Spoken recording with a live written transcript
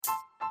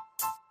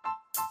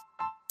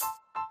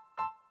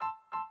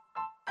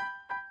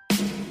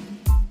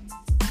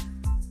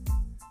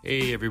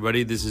Hey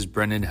everybody, this is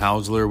Brendan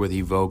Hausler with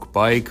Evoke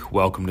Bike.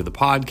 Welcome to the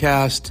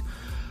podcast.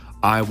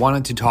 I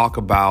wanted to talk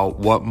about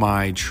what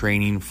my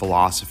training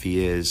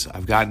philosophy is.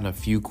 I've gotten a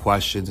few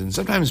questions, and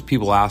sometimes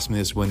people ask me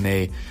this when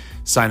they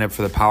sign up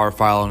for the Power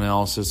File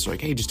analysis. They're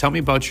like, hey, just tell me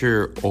about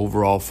your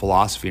overall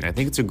philosophy. And I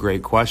think it's a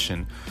great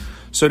question.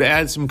 So to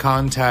add some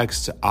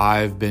context,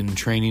 I've been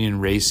training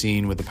and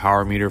racing with the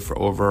Power Meter for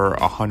over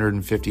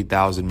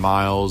 150,000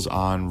 miles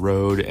on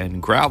road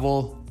and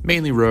gravel.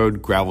 Mainly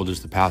road, gravel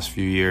just the past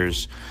few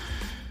years.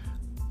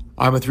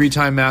 I'm a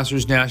 3-time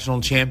Masters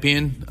National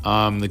Champion.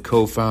 I'm the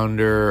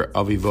co-founder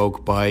of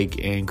Evoke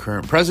Bike and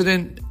current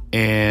president,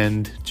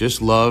 and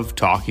just love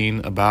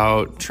talking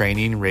about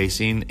training,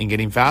 racing, and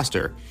getting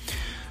faster.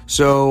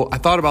 So I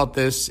thought about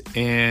this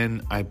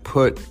and I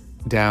put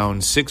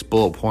down 6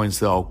 bullet points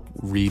that I'll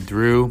read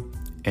through,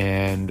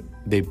 and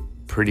they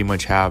pretty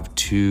much have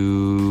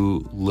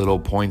 2 little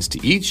points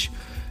to each,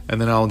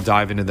 and then I'll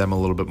dive into them a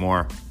little bit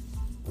more.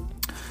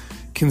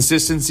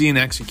 Consistency and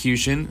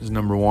execution is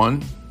number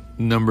 1.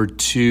 Number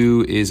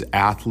 2 is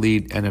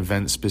athlete and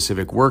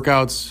event-specific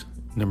workouts.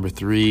 Number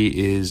 3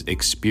 is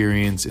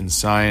experience in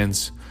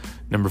science.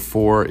 Number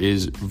 4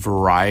 is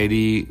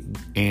variety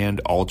and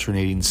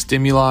alternating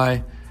stimuli.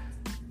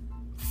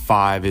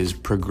 5 is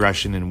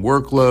progression and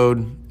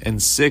workload.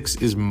 And 6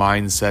 is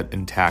mindset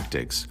and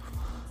tactics.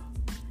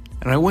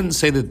 And I wouldn't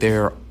say that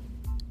they're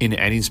in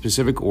any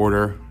specific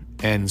order,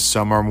 and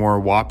some are more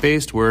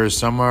watt-based, whereas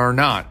some are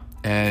not.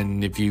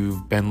 And if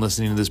you've been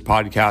listening to this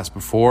podcast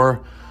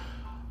before,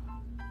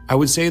 I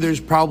would say there's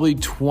probably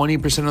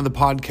 20% of the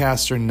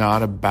podcasts are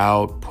not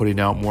about putting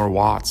out more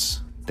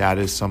watts. That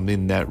is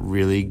something that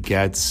really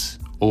gets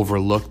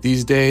overlooked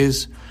these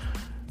days.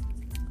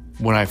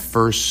 When I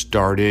first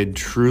started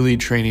truly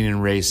training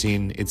and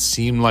racing, it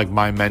seemed like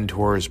my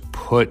mentors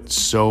put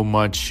so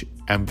much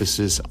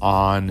emphasis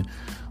on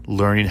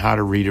learning how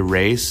to read a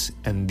race.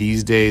 And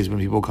these days when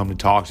people come to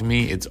talk to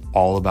me, it's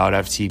all about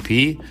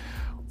FTP,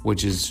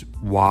 which is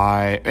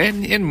why,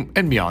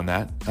 and beyond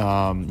that,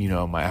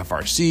 my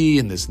FRC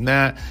and this and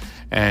that,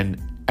 and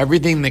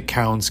everything that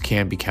counts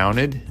can't be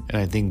counted.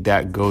 And I think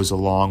that goes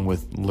along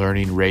with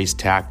learning race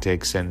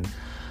tactics and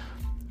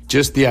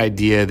just the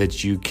idea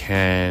that you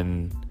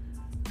can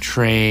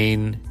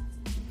train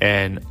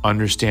and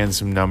understand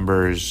some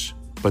numbers,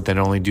 but then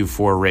only do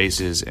 4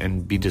 races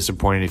and be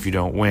disappointed if you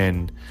don't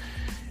win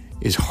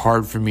is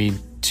hard for me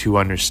to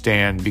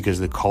understand, because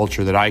the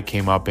culture that I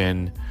came up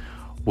in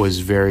was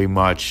very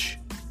much,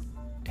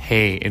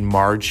 hey, in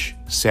March,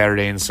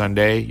 Saturday and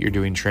Sunday, you're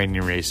doing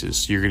training races.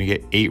 So you're going to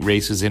get 8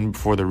 races in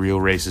before the real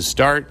races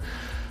start.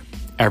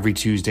 Every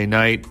Tuesday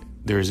night,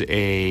 there's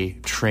a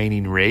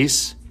training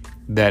race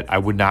that I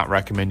would not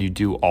recommend you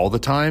do all the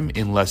time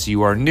unless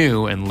you are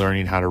new and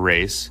learning how to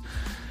race.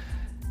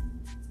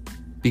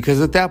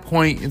 Because at that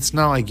point, it's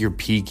not like you're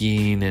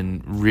peaking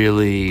and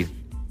really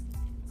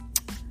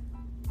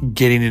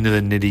getting into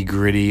the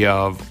nitty-gritty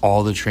of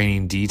all the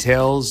training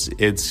details.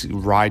 It's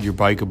ride your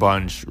bike a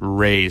bunch,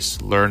 race,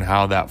 learn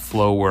how that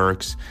flow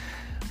works,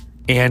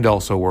 and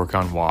also work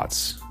on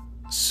watts.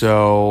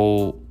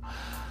 So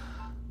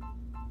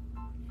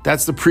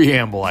that's the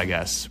preamble, I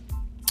guess.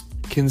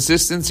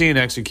 Consistency and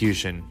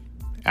execution.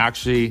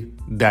 Actually,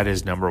 that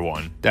is number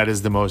 1. That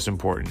is the most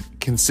important.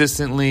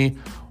 Consistently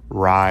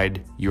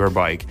ride your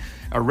bike.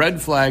 A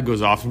red flag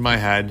goes off in my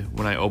head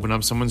when I open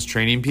up someone's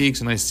Training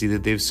Peaks and I see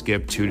that they've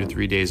skipped 2 to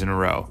 3 days in a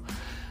row.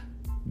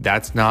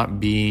 That's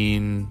not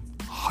being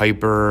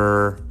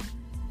hyper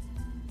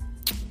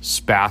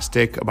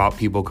spastic about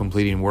people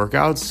completing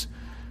workouts.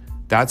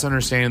 That's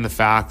understanding the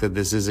fact that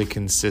this is a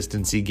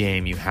consistency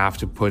game. You have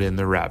to put in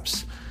the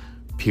reps,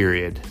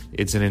 period.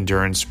 It's an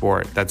endurance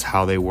sport. That's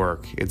how they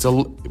work.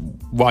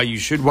 While you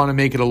should want to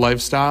make it a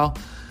lifestyle,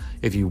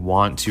 if you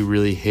want to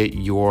really hit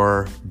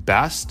your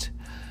best,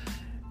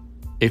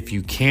 if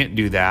you can't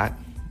do that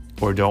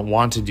or don't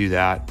want to do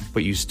that,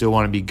 but you still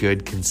want to be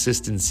good,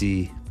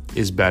 consistency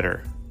is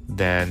better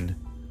than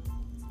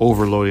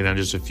overloading on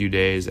just a few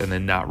days and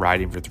then not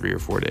riding for 3 or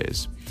 4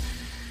 days.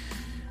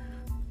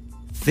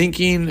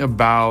 Thinking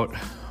about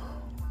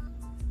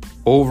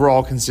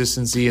overall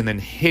consistency and then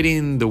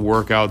hitting the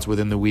workouts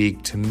within the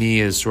week, to me,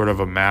 is sort of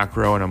a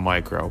macro and a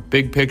micro.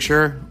 Big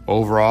picture,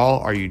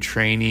 overall, are you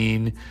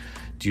training?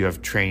 Do you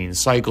have training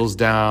cycles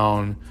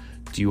down?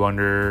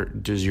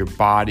 Does your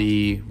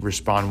body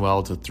respond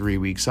well to 3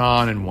 weeks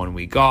on and 1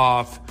 week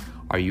off?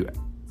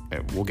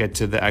 We'll get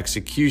to the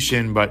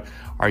execution, but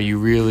are you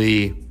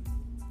really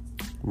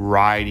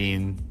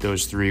riding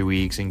those 3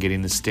 weeks and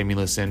getting the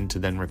stimulus in to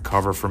then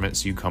recover from it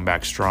so you come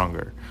back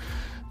stronger?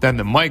 Then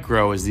the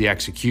micro is the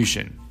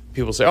execution.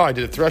 People say, oh, I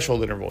did a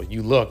threshold interval.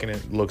 You look and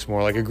it looks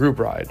more like a group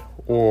ride.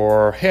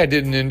 Or, hey, I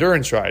did an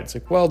endurance ride. It's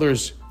like, well,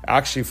 there's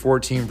actually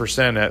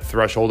 14% at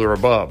threshold or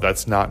above.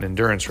 That's not an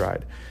endurance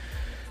ride.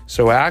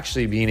 So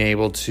actually being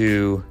able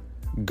to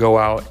go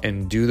out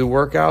and do the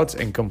workouts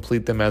and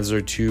complete them as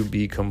they're to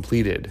be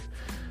completed.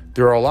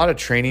 There are a lot of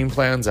training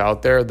plans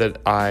out there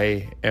that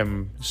I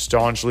am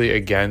staunchly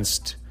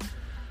against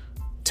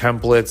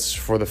templates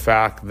for the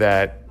fact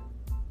that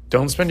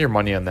don't spend your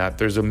money on that.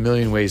 There's a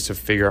million ways to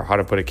figure out how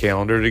to put a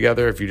calendar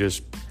together. If you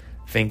just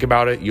think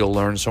about it, you'll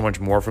learn so much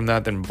more from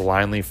that than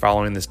blindly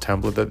following this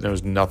template that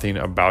knows nothing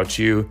about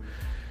you.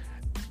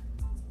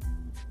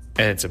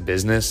 And it's a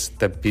business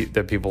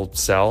that people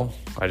sell.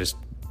 I just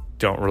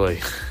don't really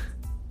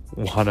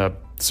want to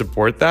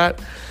support that.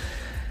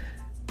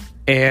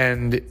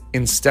 And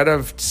instead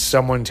of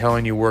someone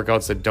telling you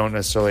workouts that don't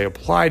necessarily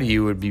apply to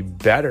you, it would be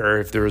better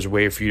if there was a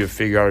way for you to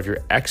figure out if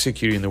you're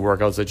executing the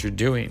workouts that you're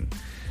doing.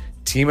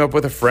 Team up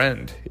with a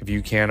friend if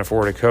you can't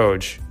afford a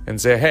coach and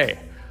say, hey,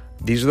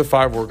 these are the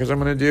 5 workouts I'm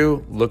going to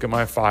do. Look at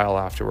my file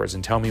afterwards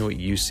and tell me what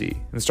you see.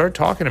 And start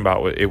talking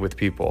about it with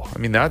people. I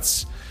mean,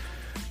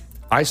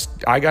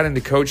 I got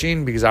into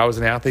coaching because I was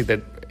an athlete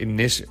that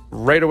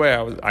right away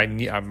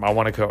I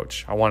want to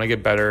coach. I want to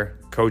get better.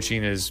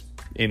 Coaching is,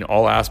 in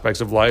all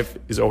aspects of life,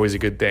 is always a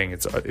good thing.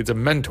 It's a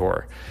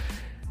mentor.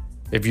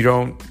 If you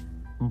don't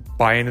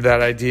buy into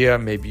that idea,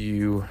 maybe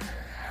you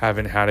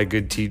haven't had a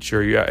good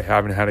teacher, you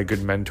haven't had a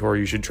good mentor.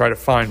 You should try to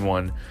find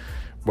one,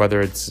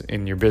 whether it's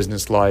in your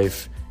business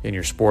life, in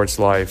your sports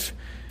life,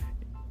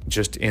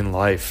 just in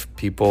life.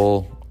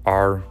 People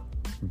are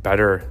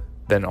better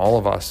than all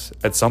of us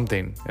at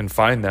something, and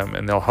find them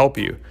and they'll help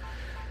you.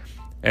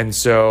 And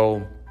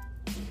so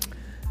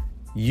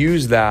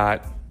use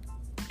that,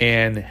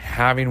 and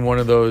having one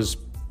of those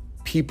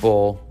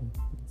people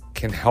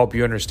can help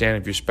you understand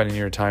if you're spending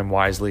your time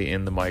wisely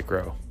in the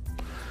micro.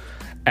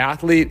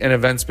 Athlete and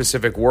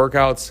event-specific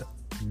workouts.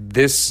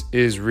 This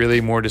is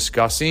really more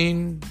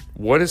discussing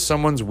what is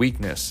someone's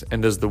weakness,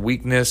 and does the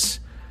weakness,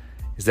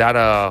 is that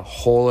a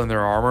hole in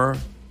their armor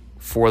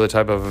for the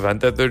type of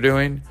event that they're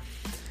doing?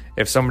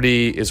 If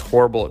somebody is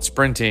horrible at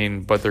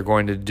sprinting, but they're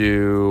going to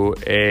do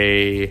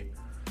a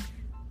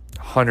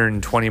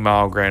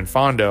 120-mile Gran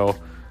Fondo,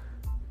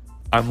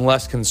 I'm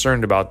less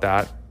concerned about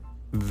that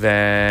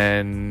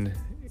than,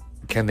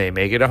 can they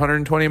make it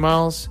 120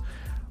 miles?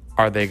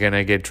 Are they going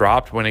to get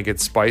dropped when it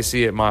gets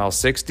spicy at mile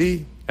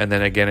 60 and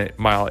then again at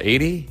mile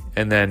 80?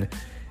 And then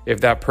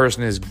if that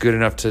person is good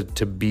enough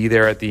to be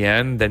there at the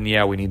end, then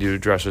yeah, we need to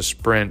address a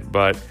sprint.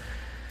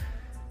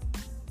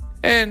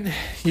 And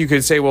you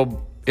could say,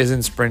 well,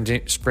 isn't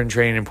sprint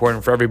training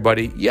important for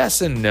everybody?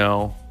 Yes and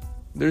no.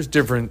 There's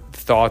different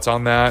thoughts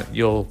on that.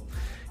 You'll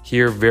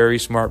hear very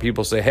smart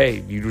people say,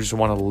 hey, you just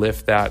want to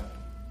lift that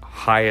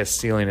highest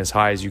ceiling as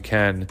high as you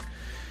can.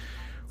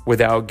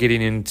 Without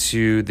getting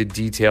into the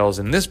details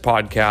in this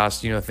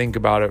podcast, think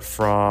about it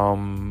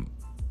from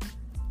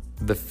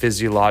the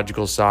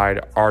physiological side.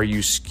 Are you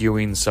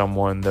skewing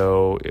someone,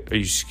 though? Are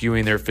you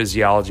skewing their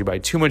physiology by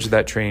too much of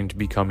that training to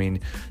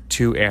becoming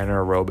too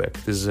anaerobic?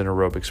 This is an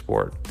aerobic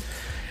sport.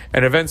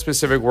 And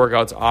event-specific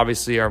workouts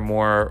obviously are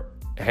more,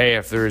 hey,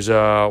 if there's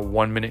a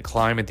 1-minute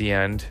climb at the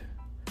end,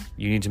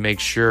 you need to make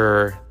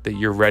sure that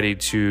you're ready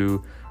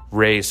to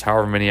race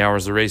however many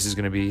hours the race is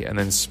going to be, and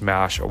then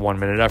smash a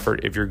 1-minute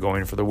effort if you're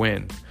going for the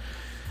win.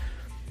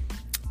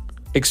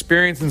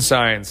 Experience and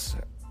science.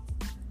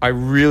 I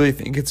really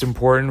think it's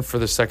important for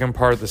the second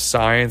part, the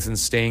science and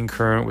staying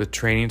current with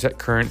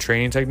current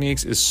training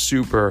techniques is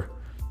super,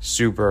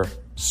 super,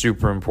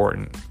 super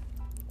important.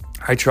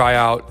 I try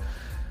out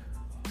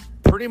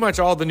pretty much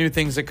all the new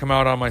things that come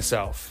out on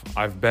myself.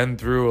 I've been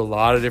through a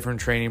lot of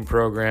different training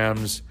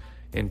programs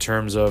in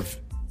terms of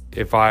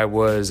if I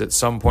was at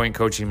some point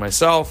coaching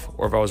myself,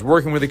 or if I was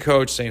working with a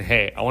coach saying,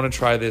 hey, I want to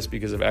try this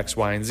because of X,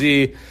 Y, and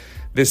Z.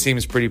 This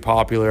seems pretty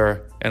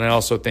popular. And I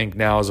also think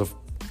now as a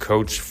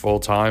coach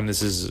full-time,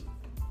 this is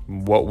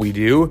what we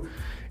do.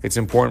 It's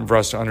important for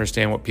us to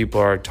understand what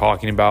people are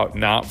talking about,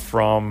 not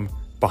from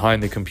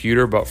behind the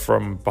computer, but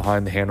from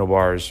behind the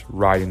handlebars,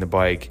 riding the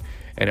bike,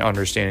 and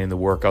understanding the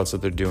workouts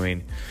that they're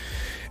doing.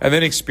 And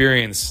then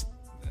experience.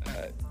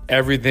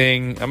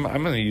 Everything, I'm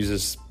going to use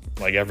this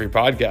like every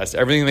podcast,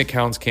 everything that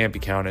counts can't be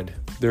counted.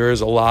 There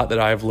is a lot that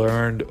I've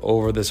learned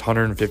over this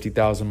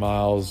 150,000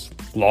 miles,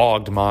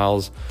 logged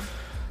miles,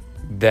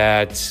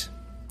 that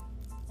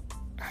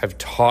have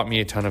taught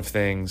me a ton of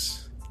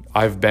things.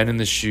 I've been in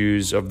the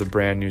shoes of the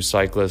brand new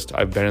cyclist.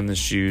 I've been in the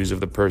shoes of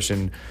the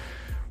person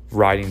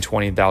riding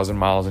 20,000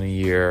 miles in a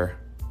year.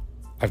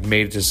 I've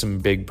made it to some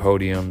big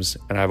podiums,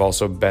 and I've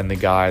also been the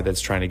guy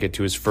that's trying to get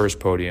to his first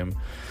podium.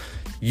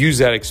 Use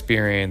that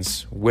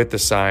experience with the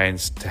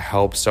science to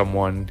help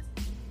someone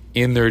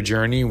in their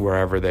journey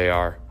wherever they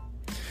are.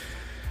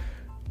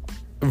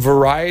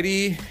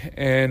 Variety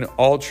and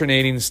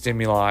alternating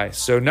stimuli.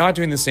 So not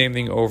doing the same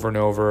thing over and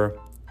over.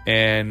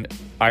 And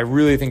I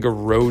really think a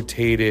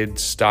rotated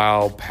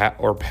style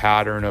or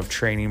pattern of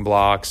training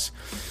blocks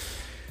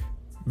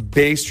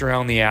based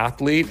around the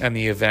athlete and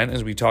the event,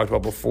 as we talked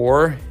about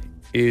before,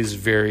 is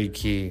very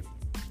key.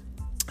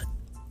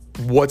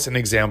 What's an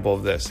example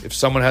of this? If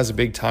someone has a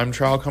big time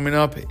trial coming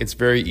up, it's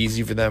very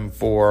easy for them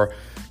for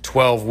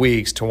 12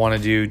 weeks to want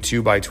to do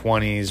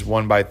 2x20s,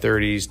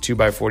 1x30s,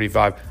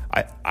 2x45.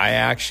 I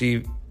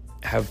actually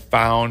have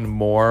found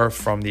more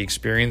from the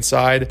experience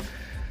side.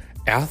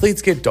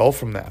 Athletes get dull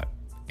from that.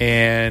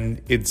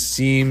 And it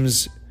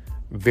seems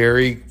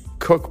very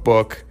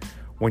cookbook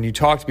when you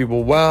talk to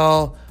people.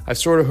 Well, I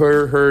sort of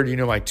heard,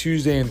 my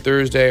Tuesday and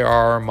Thursday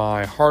are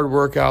my hard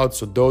workouts.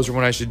 So those are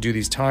when I should do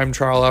these time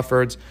trial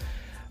efforts.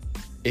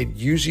 It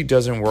usually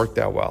doesn't work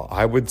that well.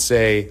 I would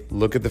say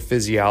look at the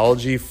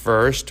physiology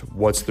first.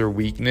 What's their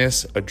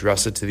weakness?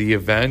 Address it to the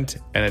event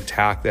and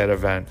attack that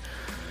event.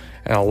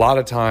 And a lot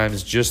of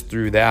times just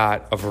through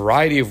that, a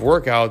variety of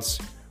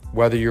workouts,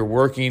 whether you're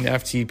working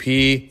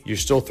FTP, you're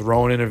still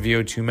throwing in a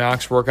VO2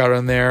 max workout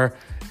in there,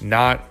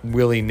 not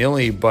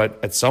willy-nilly,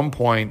 but at some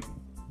point,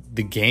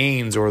 the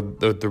gains or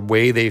the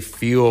way they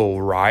feel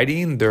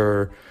riding,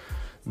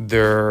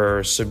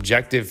 their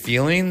subjective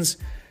feelings,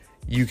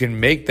 you can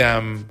make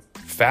them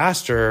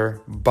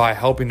faster by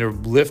helping to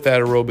lift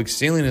that aerobic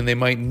ceiling, and they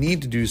might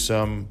need to do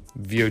some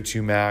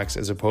VO2 max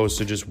as opposed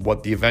to just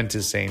what the event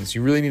is saying. So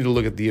you really need to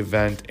look at the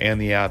event and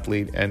the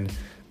athlete, and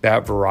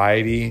that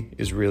variety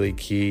is really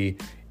key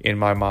in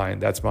my mind.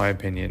 That's my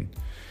opinion.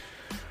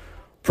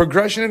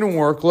 Progression and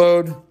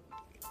workload,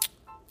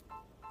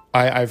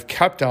 I've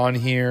kept on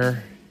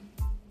here,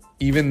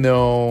 even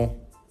though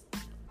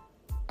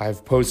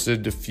I've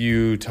posted a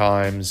few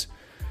times.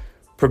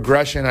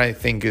 Progression, I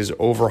think, is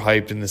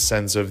overhyped in the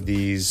sense of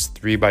these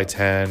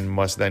 3x10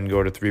 must then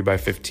go to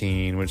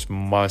 3x15, which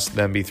must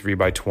then be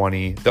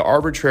 3x20. The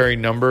arbitrary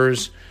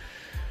numbers,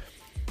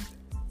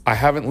 I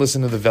haven't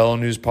listened to the Velo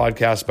News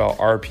podcast about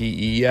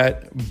RPE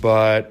yet,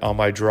 but on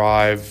my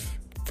drive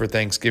for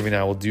Thanksgiving,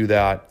 I will do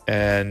that.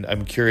 And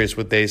I'm curious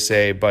what they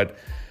say, but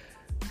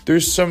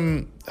there's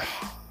some...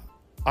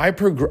 I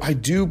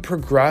do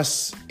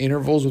progress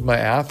intervals with my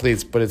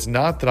athletes, but it's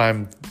not that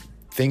I'm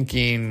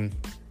thinking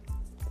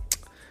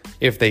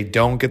if they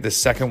don't get the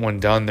second one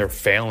done, they're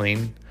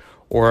failing.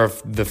 Or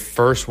if the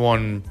first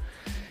one,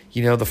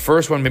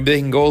 maybe they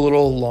can go a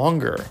little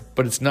longer.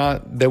 But it's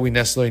not that we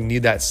necessarily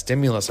need that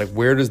stimulus. Like,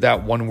 where does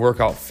that one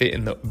workout fit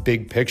in the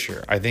big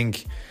picture? I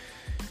think,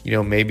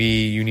 maybe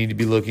you need to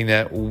be looking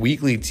at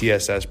weekly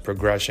TSS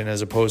progression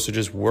as opposed to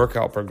just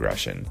workout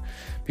progression.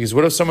 Because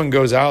what if someone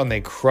goes out and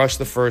they crush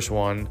the first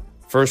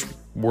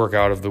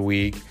workout of the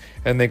week,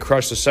 and they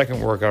crush the second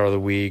workout of the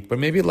week, but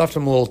maybe it left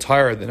them a little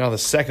tired. Then now the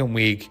second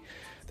week,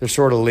 they're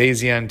sort of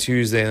lazy on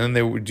Tuesday, and then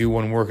they would do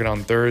one working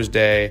on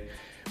Thursday,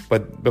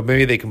 but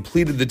maybe they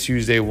completed the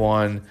Tuesday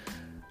one.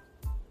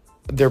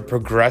 They're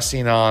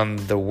progressing on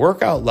the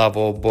workout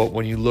level, but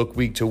when you look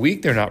week to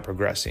week, they're not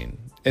progressing.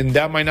 And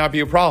that might not be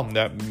a problem.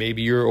 That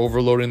maybe you're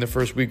overloading the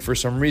first week for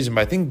some reason.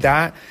 But I think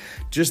that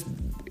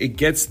it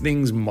gets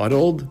things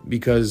muddled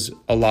because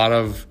a lot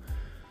of,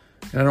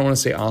 and I don't want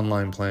to say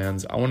online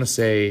plans, I want to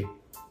say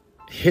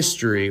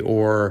history,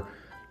 or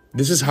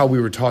this is how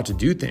we were taught to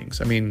do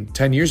things. I mean,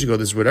 10 years ago,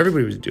 this is what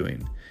everybody was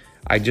doing.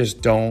 I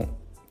just don't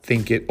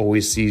think it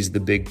always sees the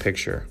big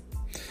picture.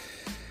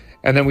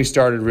 And then we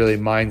started really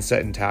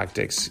mindset and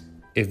tactics.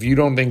 If you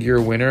don't think you're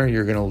a winner,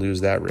 you're going to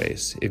lose that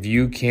race. If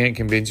you can't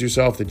convince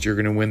yourself that you're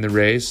going to win the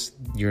race,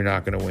 you're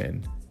not going to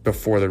win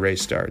before the race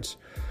starts.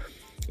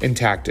 In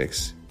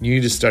tactics, you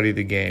need to study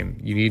the game.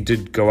 You need to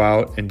go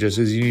out, and just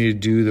as you need to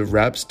do the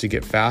reps to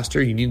get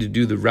faster, you need to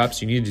do the reps,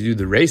 you need to do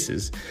the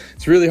races.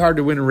 It's really hard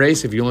to win a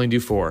race if you only do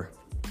 4.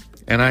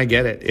 And I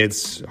get it.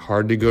 It's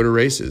hard to go to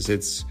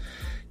races.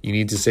 You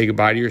need to say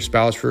goodbye to your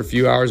spouse for a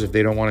few hours if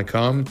they don't want to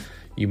come.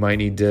 You might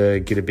need to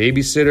get a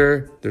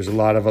babysitter. There's a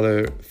lot of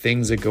other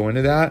things that go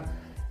into that.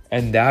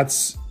 And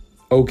that's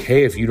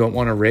okay if you don't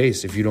want to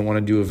race, if you don't want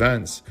to do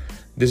events.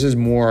 This is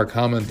more a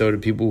comment, though, to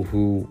people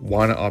who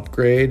want to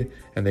upgrade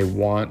and they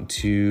want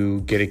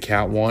to get a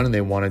Cat 1 and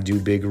they want to do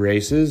big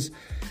races.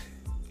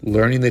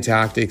 Learning the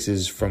tactics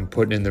is from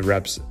putting in the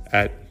reps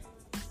at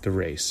the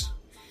race.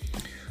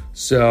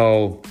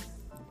 So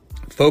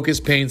focus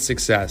paints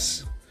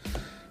success.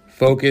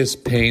 Focus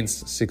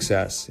paints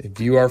success. If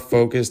you are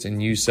focused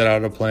and you set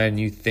out a plan,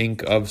 you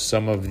think of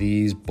some of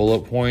these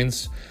bullet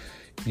points,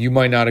 you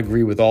might not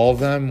agree with all of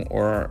them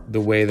or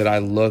the way that I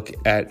look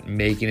at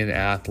making an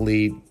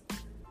athlete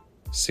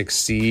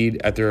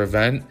succeed at their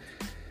event.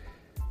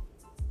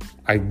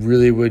 I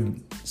really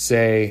would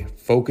say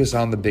focus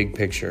on the big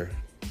picture.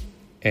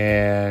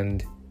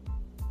 And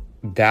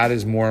that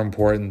is more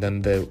important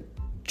than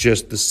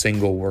just the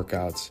single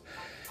workouts.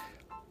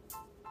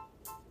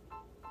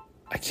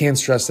 I can't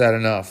stress that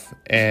enough.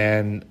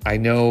 And I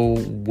know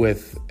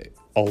with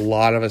a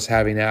lot of us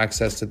having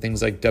access to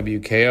things like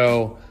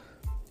WKO,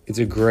 it's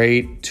a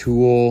great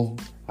tool.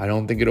 I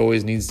don't think it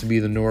always needs to be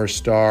the North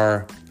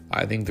Star.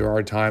 I think there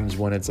are times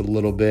when it's a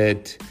little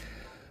bit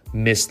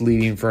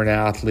misleading for an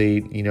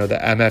athlete. The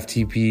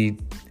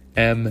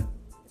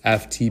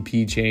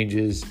MFTP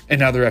changes,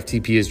 another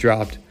FTP is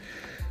dropped.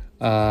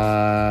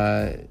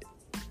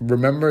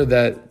 Remember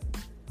that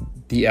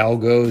the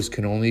algos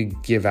can only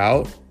give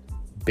out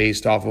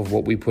based off of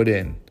what we put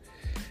in.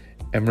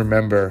 And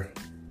remember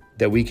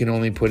that we can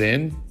only put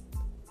in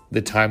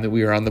the time that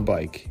we are on the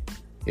bike.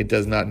 It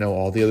does not know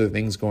all the other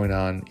things going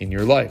on in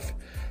your life.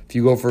 If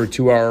you go for a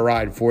 2-hour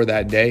ride for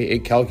that day,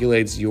 it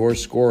calculates your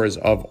scores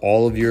of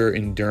all of your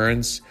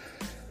endurance,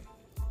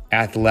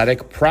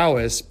 athletic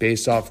prowess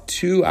based off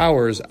 2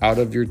 hours out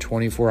of your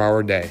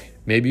 24-hour day.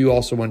 Maybe you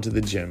also went to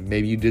the gym.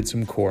 Maybe you did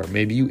some core.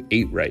 Maybe you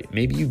ate right.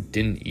 Maybe you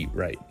didn't eat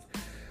right.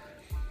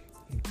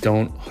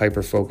 Don't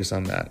hyper-focus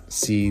on that.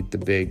 See the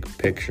big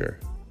picture.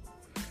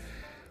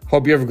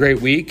 Hope you have a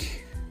great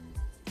week.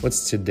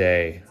 What's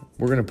today?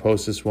 We're going to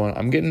post this one.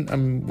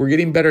 We're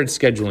getting better at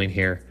scheduling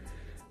here.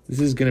 This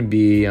is going to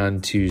be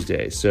on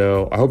Tuesday.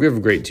 So I hope you have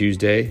a great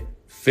Tuesday.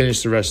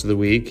 Finish the rest of the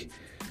week.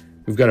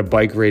 We've got a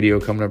bike radio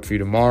coming up for you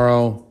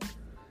tomorrow.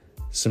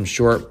 Some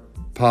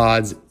short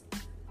pods.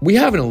 We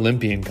have an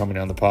Olympian coming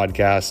on the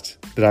podcast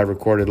that I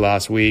recorded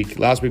last week.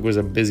 Last week was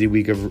a busy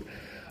week of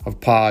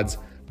pods.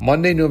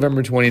 Monday,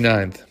 November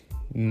 29th.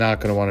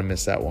 Not going to want to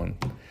miss that one.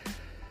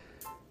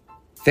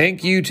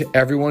 Thank you to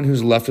everyone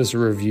who's left us a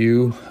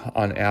review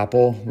on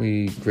Apple.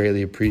 We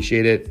greatly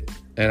appreciate it.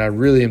 And I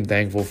really am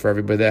thankful for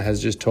everybody that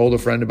has just told a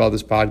friend about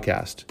this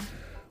podcast.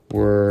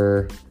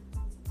 We're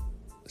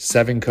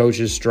 7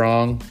 coaches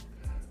strong.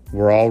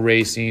 We're all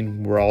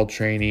racing. We're all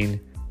training.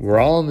 We're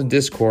all in the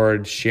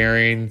Discord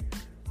sharing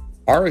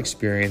our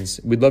experience.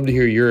 We'd love to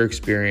hear your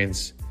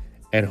experience.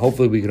 And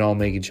hopefully we can all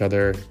make each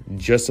other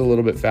just a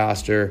little bit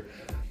faster.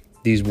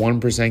 These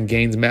 1%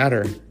 gains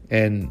matter.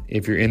 And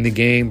if you're in the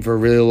game for a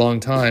really long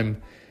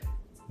time,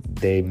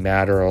 they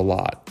matter a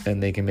lot.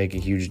 And they can make a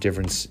huge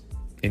difference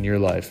in your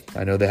life.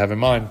 I know they have in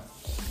mine.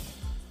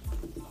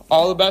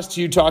 All the best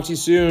to you. Talk to you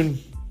soon.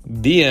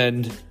 The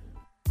end.